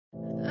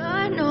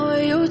know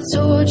you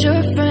told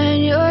your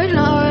friend you're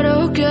not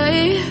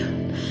okay,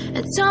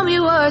 and tell me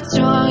what's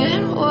wrong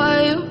and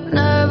why you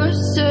never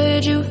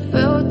said you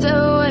felt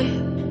that way.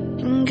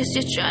 And guess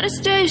you're trying to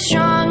stay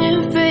strong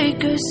and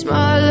fake a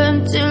smile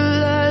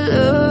until I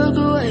look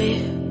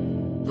away.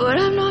 But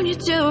I've known you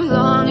too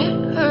long,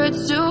 it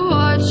hurts to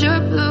watch your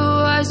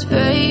blue eyes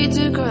fade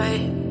to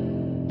gray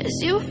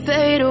as you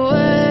fade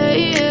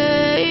away,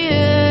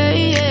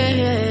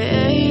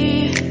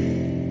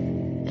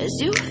 as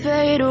you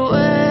fade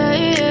away.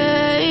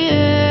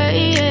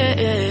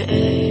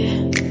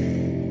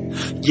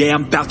 Yeah,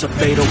 I'm about to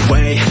fade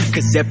away,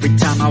 cause every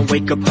time I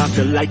wake up I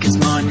feel like it's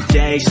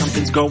Monday.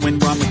 Something's going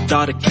wrong with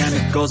all the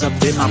chemicals up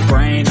in my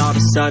brain. All of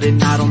a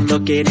sudden I don't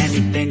look at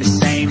anything the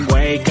same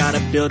way.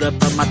 Gotta build up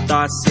of my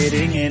thoughts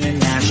sitting in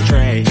an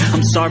ashtray.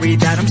 I'm sorry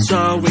that I'm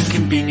so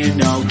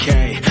inconvenient,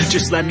 okay.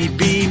 Just let me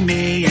be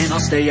me and I'll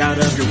stay out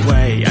of your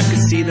way. I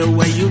can see the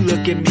way you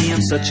look at me,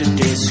 I'm such a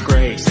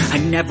disgrace. I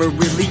never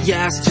really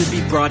asked to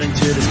be brought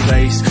into this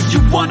place. You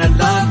wanna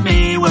love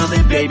me? Well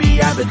then baby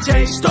I have a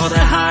taste. All the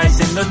highs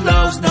and the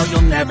lows, no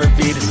you'll never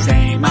be the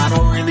same. I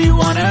don't really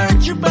wanna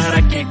hurt you but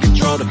I can't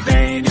control the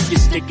pain. If you're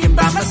sticking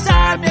by my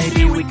side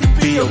maybe we could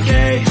be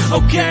okay.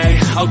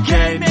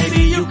 Okay,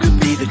 maybe you could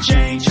be the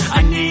change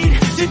I need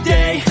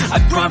today. I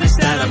promise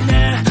that I've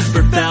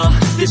never felt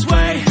this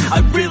way. I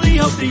really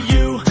hope that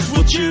you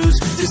will choose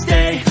to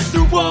stay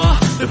through all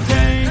the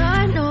pain.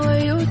 I know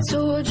you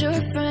told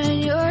your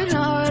friend you're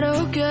not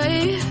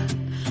okay,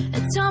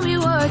 and tell me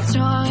what's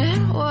wrong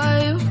and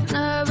why you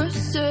never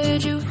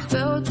said you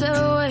felt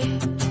that way.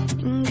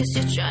 And guess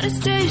you're trying to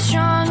stay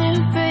strong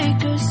and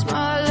fake a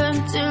smile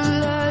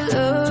until I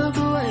look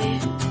away.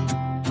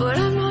 But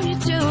I've known you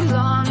too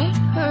long, it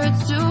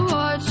hurts to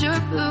watch your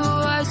blue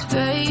eyes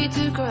fade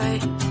to gray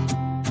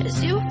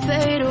as you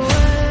fade away,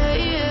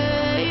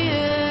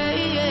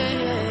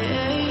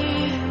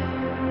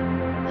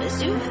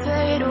 as you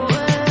fade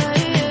away,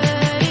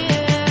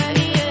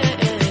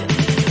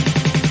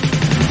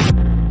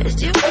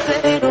 as you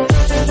fade away.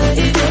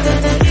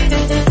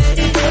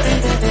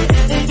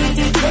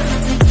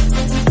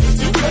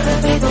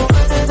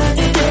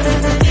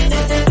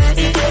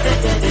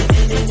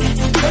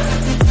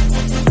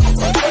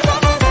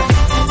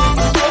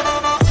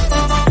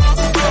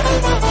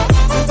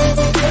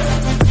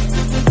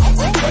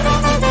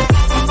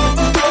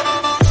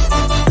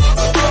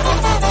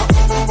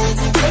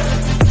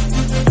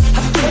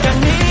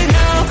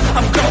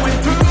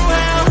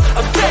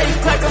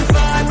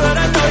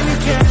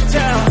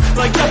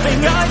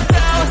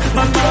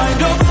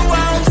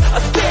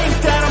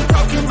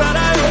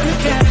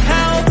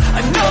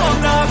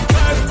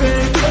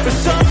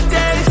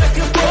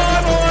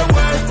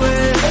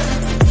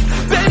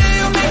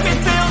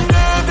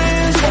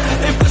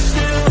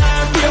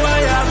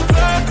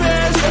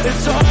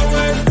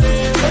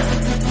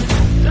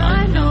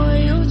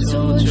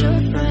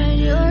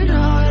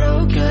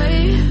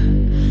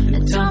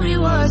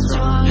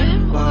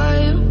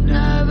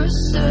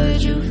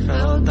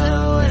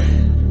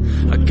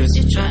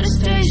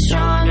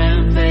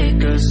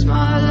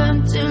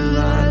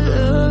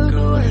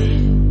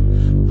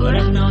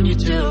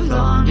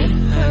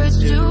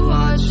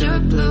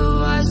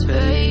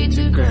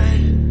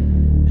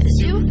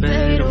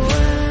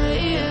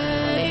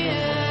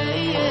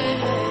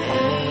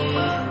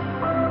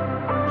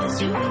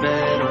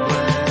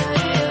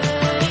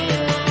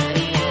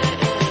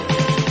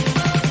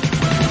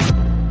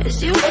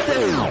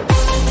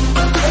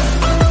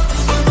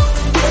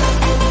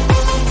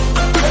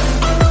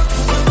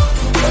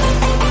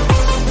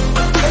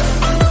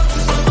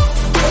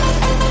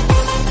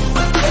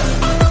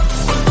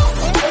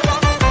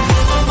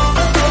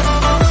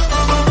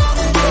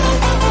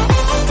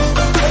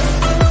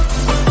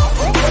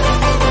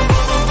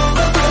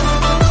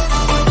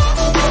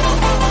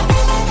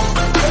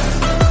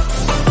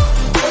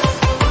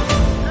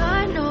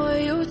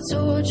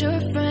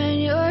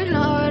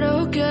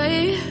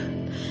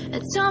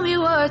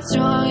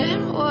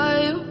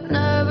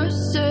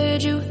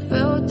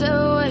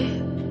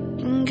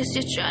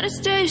 Try to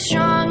stay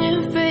strong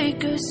and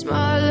fake a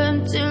smile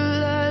until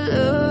I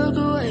look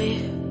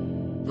away.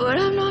 But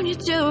I've known you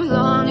too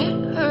long,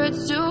 it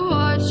hurts to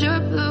watch your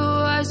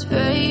blue eyes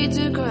fade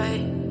to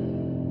gray.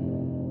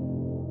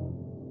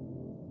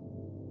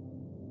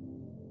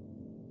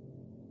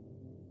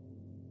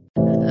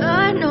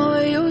 I know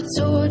you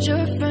told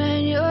your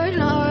friend you're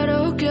not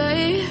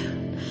okay,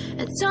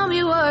 and tell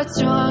me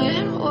what's wrong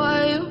and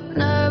why you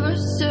never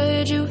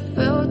said you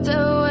felt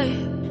that way.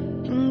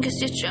 Guess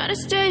you're trying to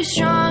stay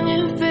strong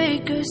and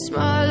fake a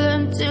smile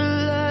until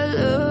I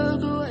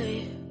look away.